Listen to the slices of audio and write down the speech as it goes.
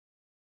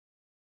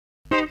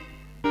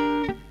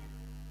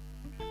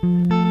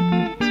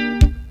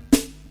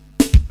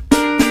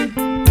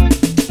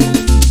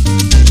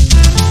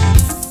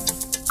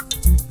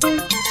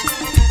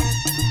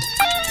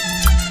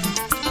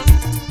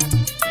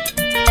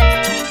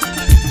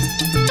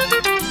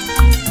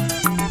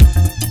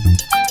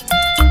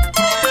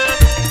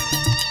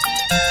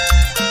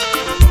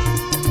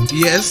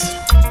Yes,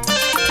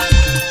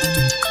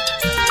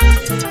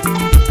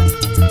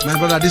 my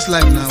brother, this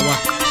life now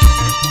what?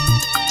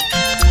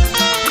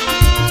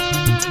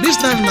 This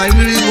time now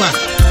really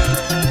what?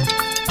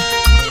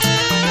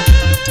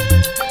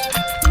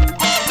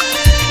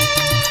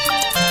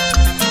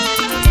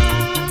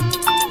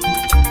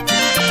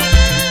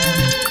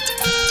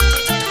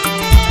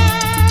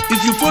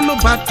 If you follow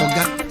bad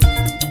oga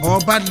or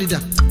bad leader,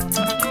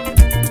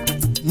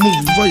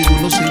 move before you go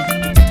no save.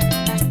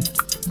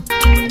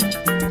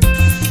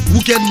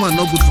 Wicked man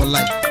not good for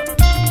life.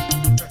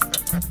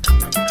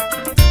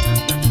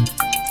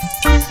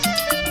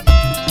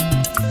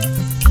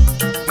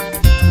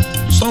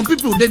 Some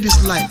people did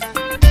this life.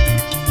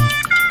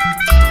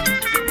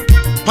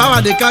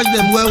 Power they catch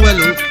them well.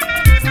 Oh.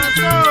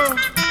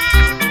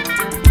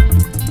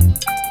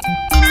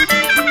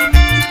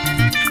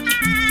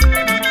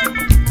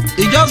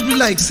 It just be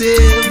like say,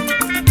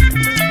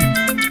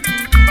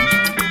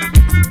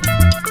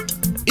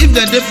 if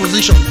they're in their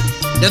position,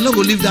 they're not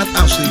gonna leave that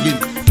house again.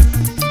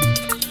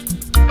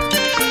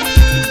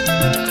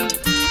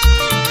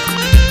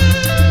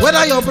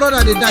 Whether your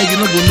brother they die, you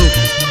no go know.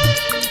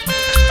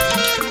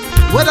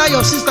 Whether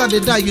your sister they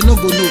die, you no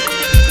go know.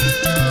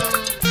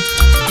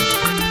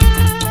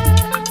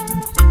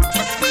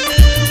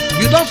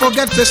 You don't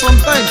forget that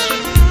sometimes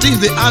things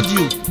they add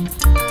you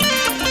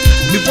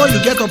before you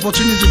get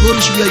opportunity to go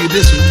reach where you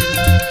dey.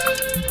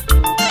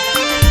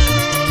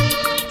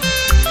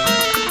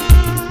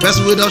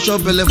 Person wey don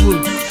chop belle full,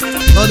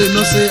 now they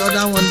know say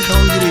other one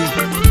hungry.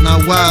 Now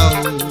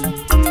wow.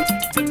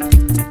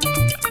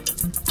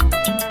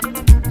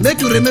 Make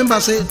you remember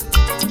say,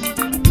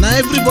 now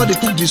everybody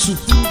cook the soup.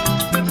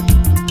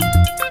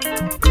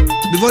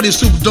 Before the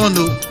soup done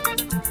though.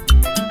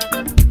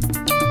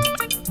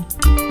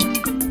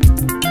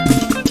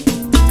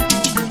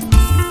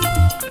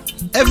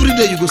 Every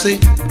day you go say,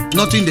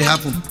 nothing they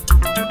happen.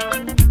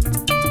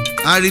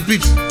 I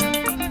repeat,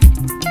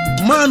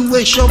 man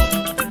wey chop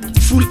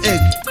full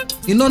egg,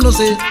 you know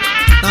say,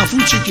 now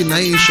full chicken na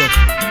in shop.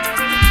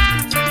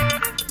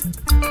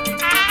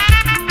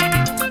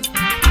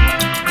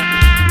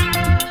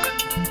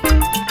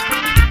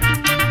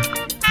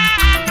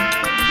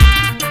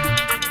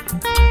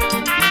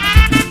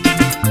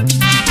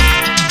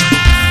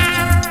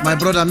 My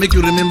brother, make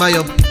you remember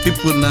your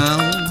people now.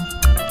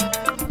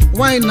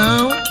 Why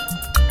now?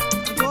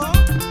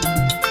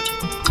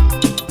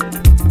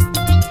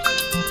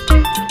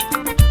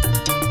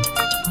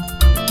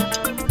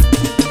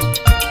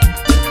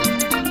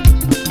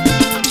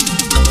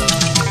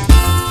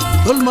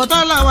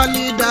 Olmotala wa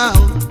leader,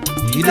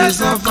 he dey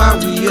suffer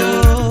we yo.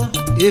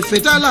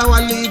 Ifetala wa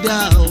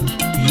leader,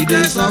 he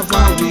dey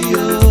suffer we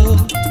yo.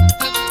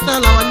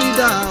 Tala wa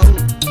leader,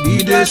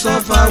 he dey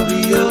suffer we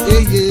yo.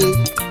 Hey,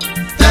 yeah.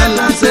 Tell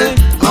us say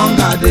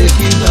hunger dey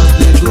kill us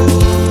dey go.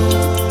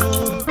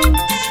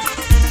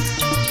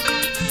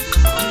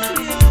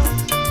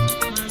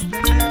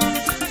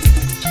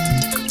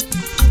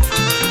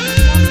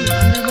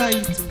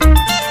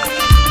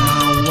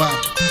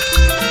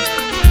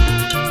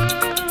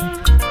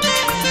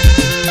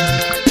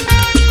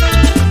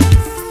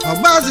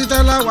 Obazi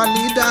tell our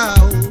leader,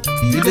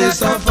 he dey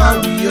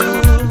suffer we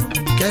yo.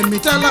 Kemi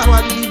tell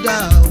our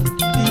leader,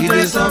 he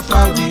dey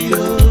suffer we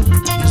yo.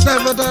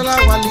 Seven tell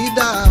our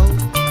leader,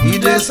 he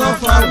dey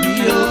suffer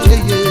we yo.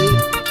 Yeah,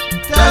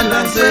 yeah. Tell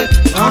us say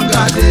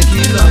hunger dey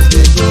kill us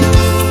dey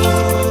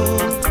go.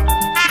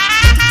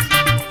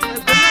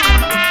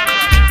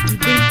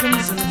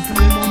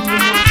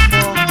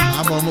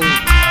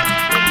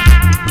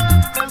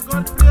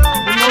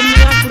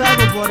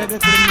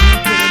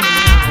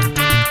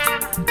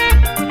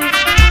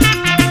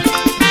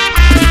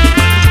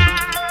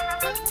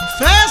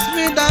 First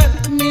me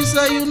that me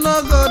say you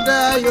no go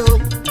die yo.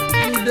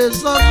 You dey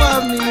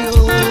suffer me yo.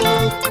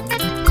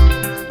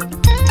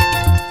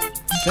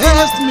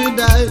 First me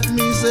die,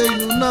 me say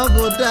you no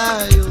go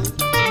die yo.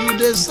 You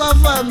dey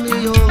suffer me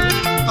yo.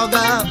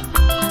 Oga,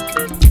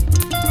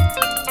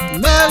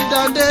 melt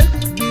down there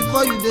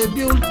before you dey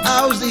build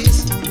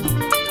houses.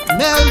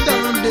 Melt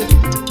down there,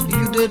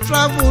 you dey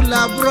travel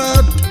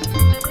abroad.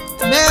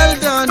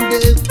 Melt down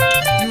there,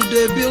 you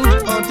dey build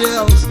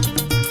hotels.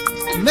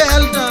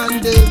 Melt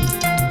down there,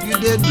 you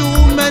dey do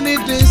many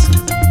things.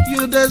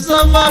 You dey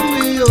suffer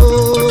me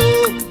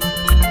oh.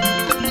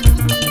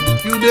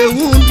 You dey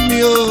wound me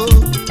oh.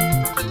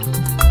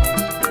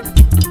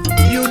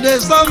 You dey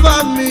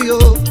suffer me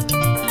oh.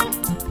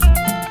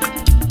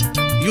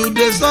 You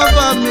dey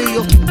suffer me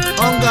oh.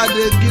 Hunger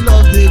dey kill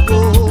us dey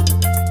go.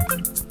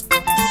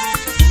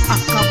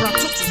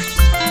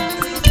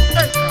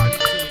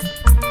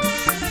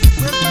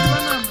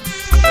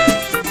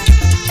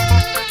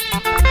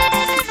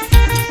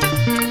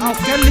 I'll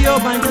kill you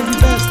by the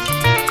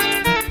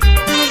best.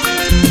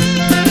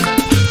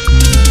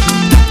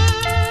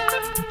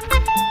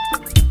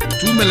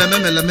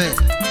 meleme.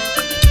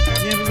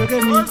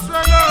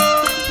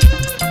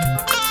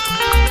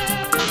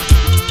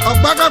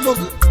 Ọgbaka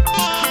gbogbo.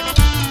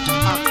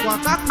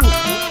 Akwakako.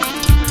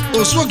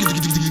 Osuo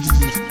gidigidi.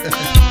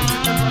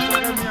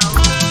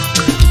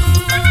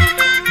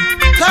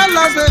 Tell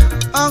us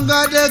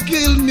hunger they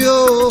kill me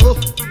oh.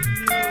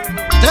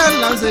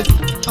 Tell us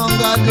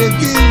hunger they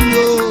kill me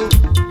oh.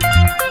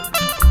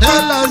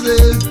 Tell us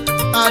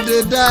I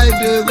dey die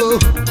they go.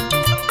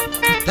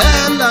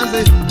 Tell us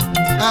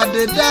I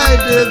dey die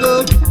they go.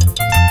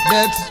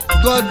 But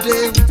God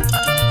dey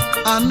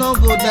I no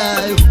go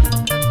die.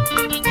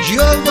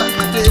 Jehovah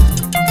dey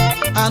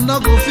I no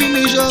go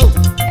finish oh.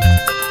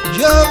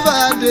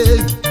 Jehovah dey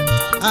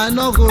I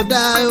no go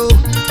die oh.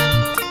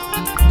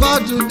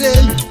 God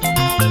today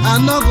I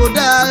no go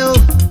die oh.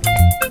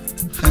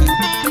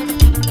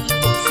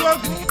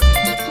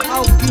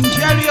 How King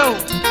Jerry oh.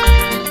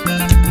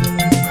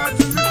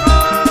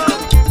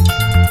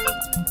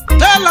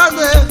 Tell us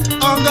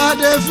hunger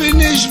they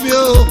finish me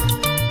oh.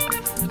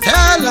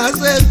 Tell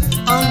us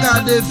hunger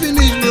they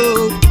finish me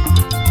oh.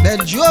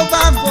 But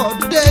Jehovah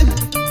God dey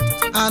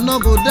I no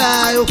go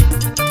die oh.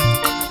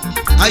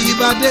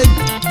 Ayiba dey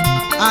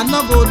I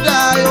no go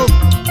die oh.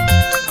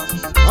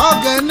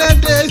 Ogene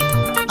dey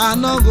I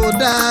no go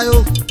die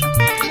oh.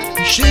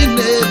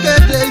 Chineke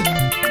dey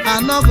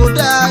I no go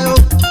die oh.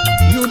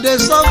 You dey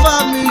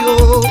suffer me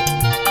oh.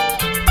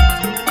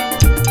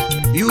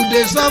 You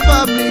dey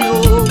suffer me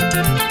oh.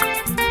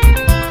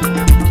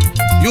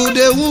 You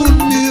dey wound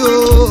me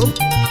oh.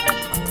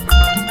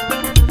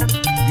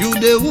 You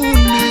dey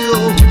wound me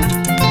oh.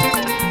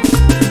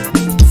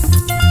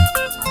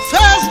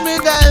 First me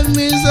die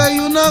me say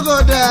you no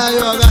go die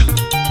oga.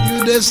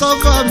 You dey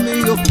suffer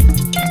me oh.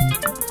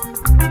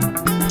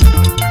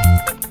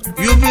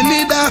 You be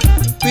leader,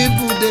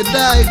 people they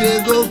die,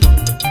 they go.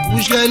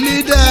 Which kind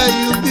leader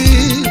you be?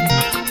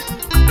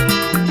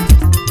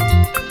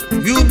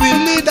 You be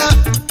leader,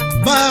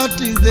 bad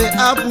things they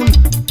happen.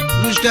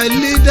 Which kind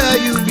leader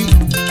you be?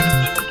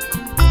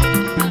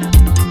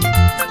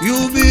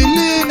 You be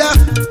leader,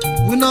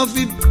 we not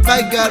fit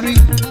by Gary.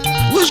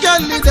 Which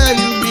kind leader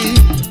you be?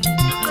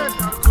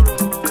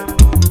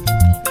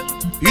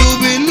 You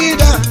be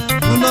leader,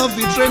 we not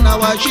fit train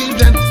our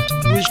children.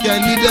 Which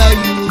kind leader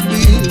you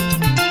be?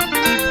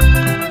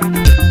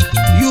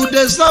 You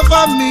dey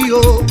suffer me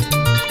oh.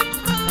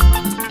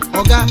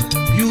 Oga,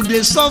 you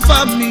dey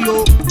suffer me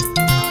oh.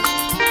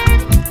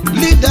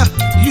 Leader,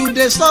 you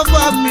dey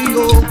suffer me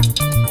oh.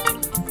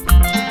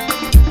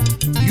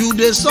 You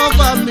dey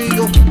suffer me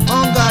oh.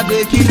 Hunger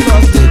dey kill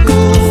us dey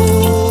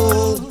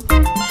go.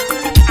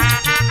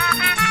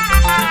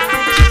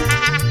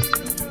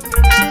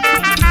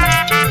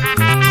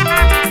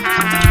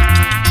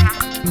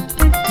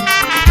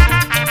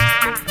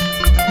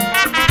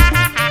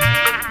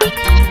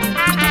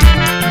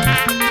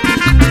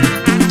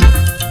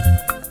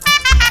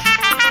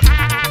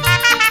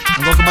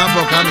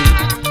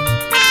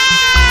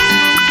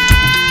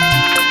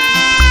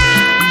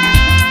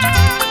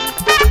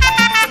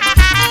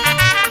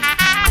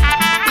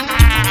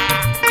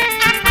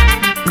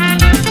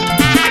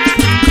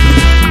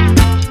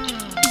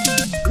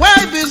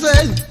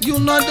 You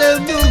know the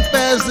new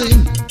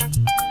person.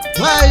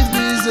 Why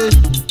busy?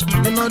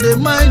 You know the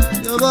mind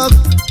your work.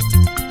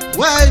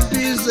 Why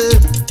busy?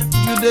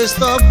 You dey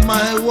stop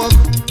my work.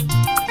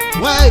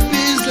 Why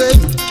busy?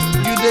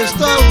 You dey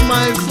stop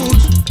my food.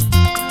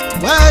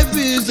 Why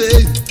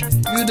busy?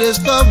 You dey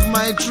stop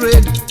my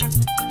trade.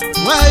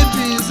 Why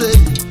busy?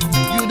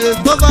 You dey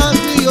cover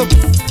me up.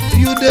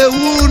 You dey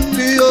wound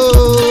me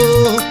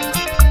oh.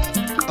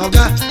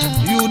 Oga,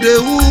 you dey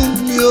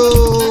wound me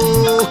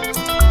oh.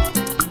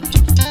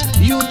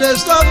 You dey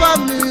suffer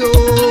me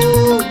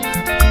oh.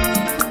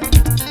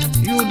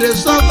 You dey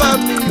suffer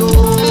me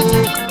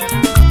oh.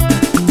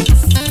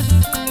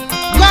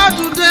 God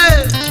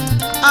today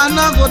I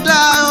no go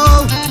die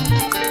oh.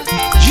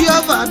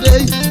 Jehovah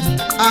dey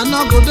I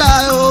no go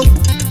die oh.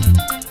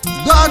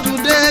 God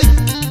today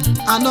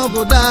I no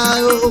go die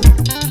oh.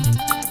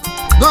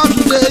 God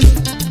today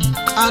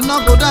I no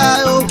go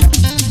die oh.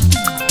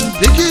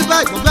 Bigi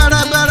bag go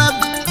bere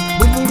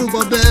buburu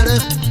go bere.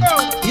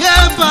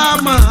 Yeah,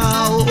 mama,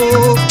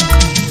 oh.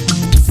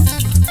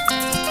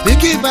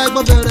 Bigi bag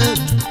go bere,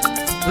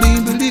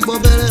 rimbili go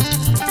bere.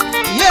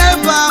 Yeah,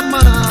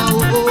 mama,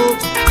 oh.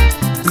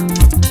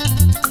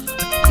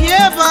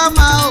 Yeah,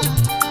 mama, oh.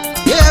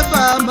 Yeah,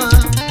 mama,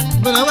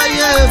 but I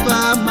yeah,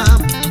 mama.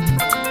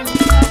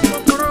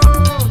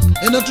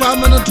 In the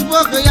trauma, no to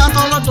work, I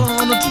can't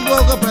on the to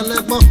work up a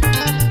leg,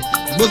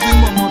 but you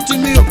want to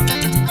me.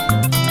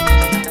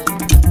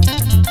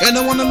 And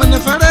I want to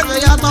manufacture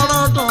a yard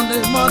on the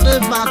mother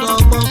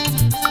battle.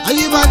 Are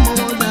you back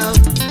more now?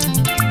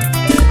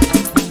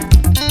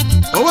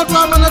 Oh, what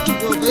I'm going to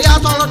go? The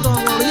yard on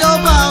your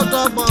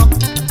battle.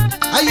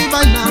 Are you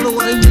back now?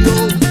 When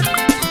you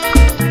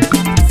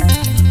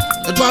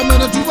the drama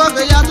to work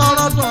a yard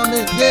on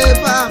it, gave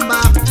mama.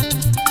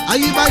 Are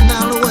you back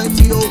now? When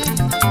you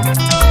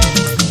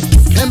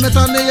came at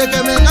on the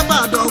came in a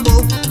bad domo.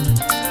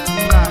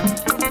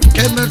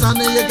 Came at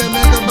sani ye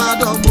keme ke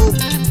bado mo.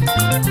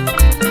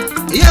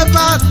 Ye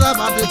bada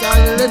bati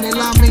kalere ni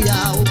lami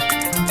yao.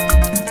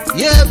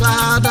 Ye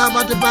bada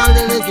bati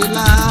palere ki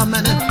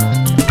lamene.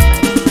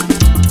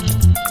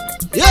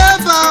 Ye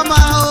ba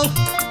mao,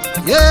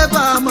 ye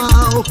ba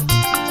mao,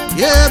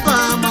 ye ba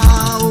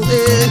mao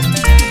eh.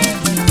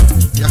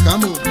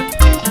 Yakamu.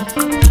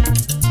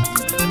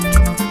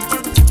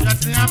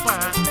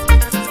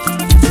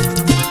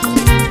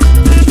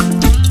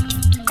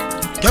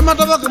 Kama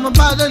tava kama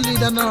bada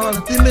lida na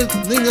wala time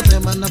ninga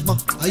tema na po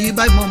ayi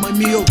bai mama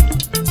mio.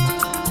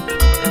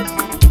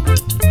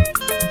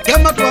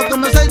 Kama tava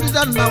kama sai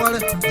lida na wala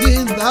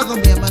dinda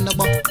kama yama na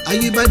po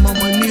ayi bai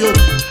mama mio.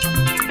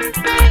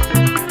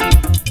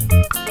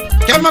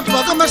 Kama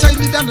tava kama sai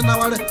lida na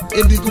wala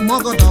ebi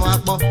kumoko tawa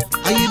po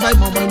ayi bai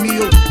mama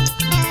mio.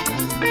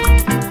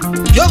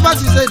 Jehovah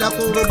si say da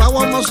koro ba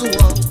wo mo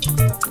suwo.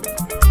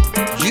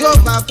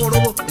 Jehovah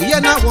koro iye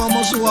na wo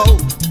mo suwo.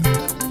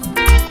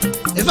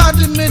 If I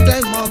didn't mean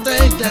that, more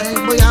thing,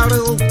 boy, I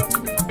do.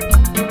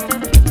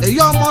 A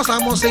young moss, I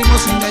must say,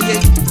 must in the ye.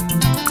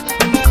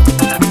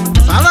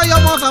 Follow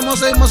your moss, I must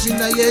say, must in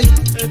the ye.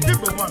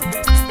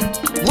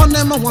 One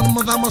name of one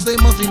month, I must say,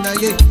 must in the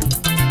ye.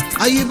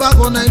 Are you back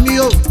on a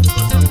meal?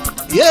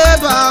 Yeah,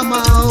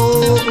 Bama.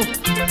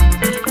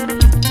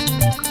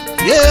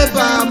 Yeah,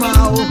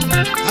 Bama.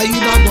 Are you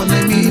back on a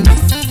meal?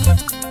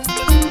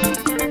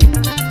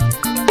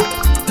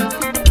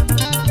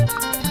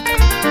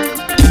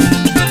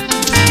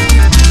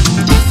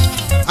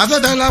 I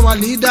said, tell our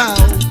leader,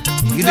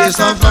 you dey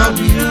suffer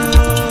we yo.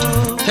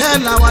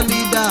 Tell our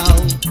leader,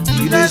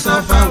 you dey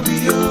suffer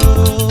we yo.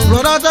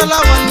 Brother, tell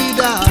our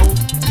leader,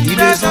 you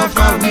dey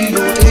suffer we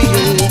yo.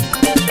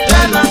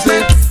 Tell us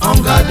say,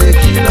 hunger dey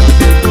kill us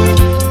dey go.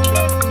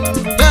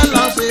 Tell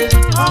us say,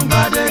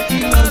 hunger dey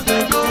kill us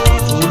dey go.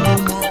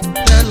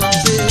 Tell us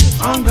say,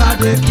 hunger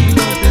dey kill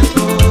us dey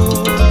go.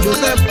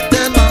 Joseph,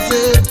 tell us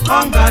say,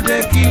 hunger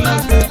dey kill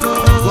us dey go.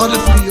 God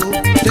is free yo.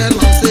 Tell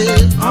us say,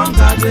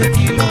 hunger dey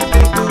kill us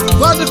dey go.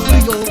 God is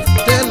free yo.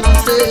 Tell us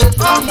say,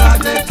 hunger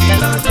dey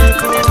kill us dey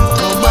go.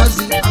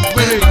 Omazi,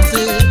 tell us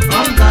say,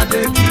 hunger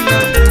dey kill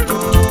us dey go.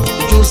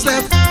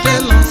 Joseph,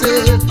 tell us say,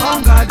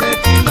 hunger dey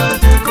kill us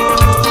dey go.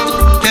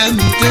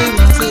 Kenny, tell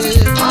us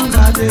say,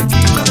 hunger dey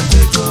kill us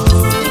dey go.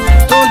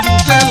 Toju,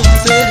 tell us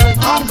say,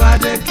 hunger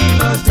dey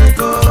kill us dey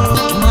go.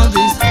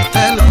 Mavis,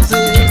 tell us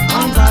say,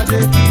 hunger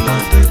dey kill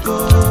us dey go.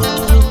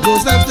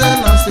 Joseph,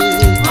 tell us say,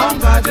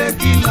 hunger dey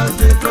kill us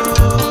dey go.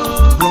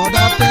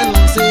 Brother, tell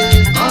us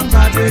say,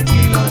 hunger dey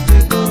kill us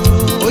dey go.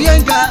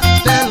 Oyenga,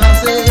 tell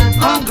us say,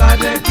 hunger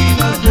dey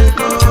kill us dey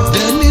go.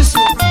 Dennis,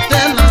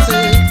 tell us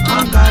say,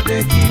 hunger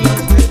dey kill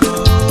us dey go.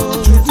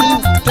 Chuku,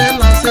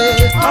 tell us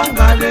say,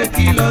 hunger dey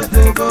kill us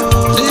dey go.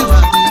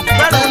 Sivati,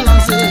 tell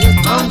us say,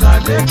 hunger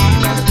dey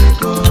kill us dey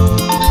go.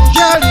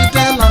 Jerry,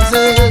 tell us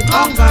say,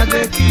 hunger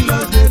dey kill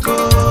us dey go.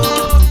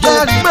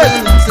 Jerry,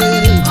 tell us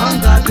say,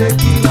 hunger dey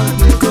kill us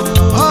dey go.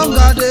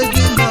 Hunger dey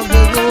kill us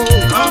dey go.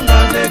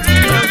 Hunger dey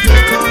kill us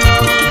dey go.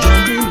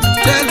 Jambu,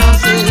 tell us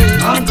say,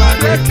 hunger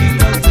dey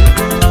kill us dey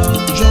go.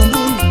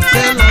 Jambu,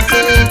 tell us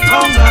say,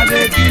 hunger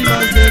dey kill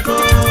us dey go.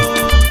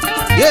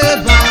 Yeah,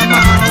 Bama,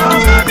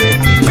 hunger dey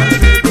kill us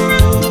dey go.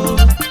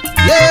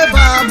 Yeah,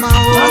 Bama,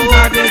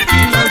 hunger dey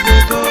kill us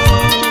dey go.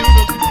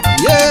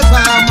 Yeah,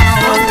 Bama,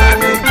 hunger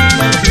dey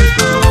kill us dey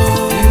go.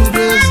 You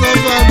dey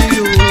suffer me,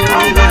 oh.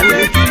 Hunger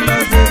dey kill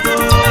us dey go.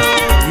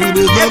 You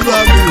dey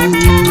suffer me,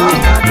 oh.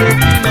 Hunger dey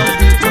kill us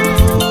dey go.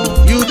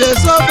 You dey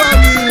suffer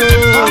me,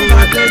 oh.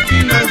 Hunger dey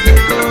kill us dey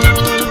go.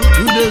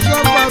 You dey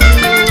suffer me,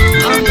 oh.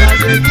 Hunger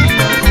dey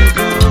kill us dey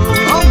go.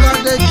 Hunger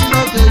dey kill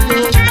us dey go.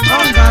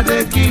 Hunger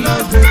dey kill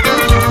us dey go.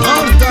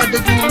 Hunger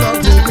dey kill us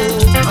dey go.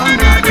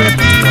 Hunger dey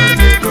kill us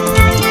dey go.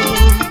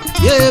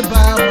 Yeah,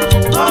 Baba.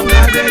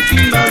 Hunger dey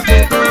kill us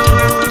dey go.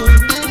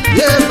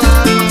 Yeah,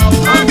 Baba.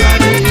 Hunger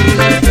dey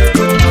kill us dey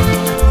go.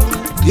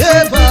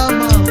 Yeah,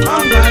 Baba.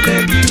 Hunger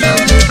dey kill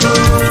us dey go.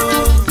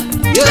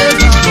 Yeah,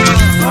 Baba.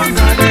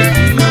 Hunger dey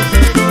kill us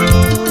dey go.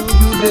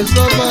 You dey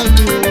suffer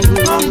me, oh.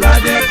 Hunger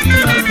dey kill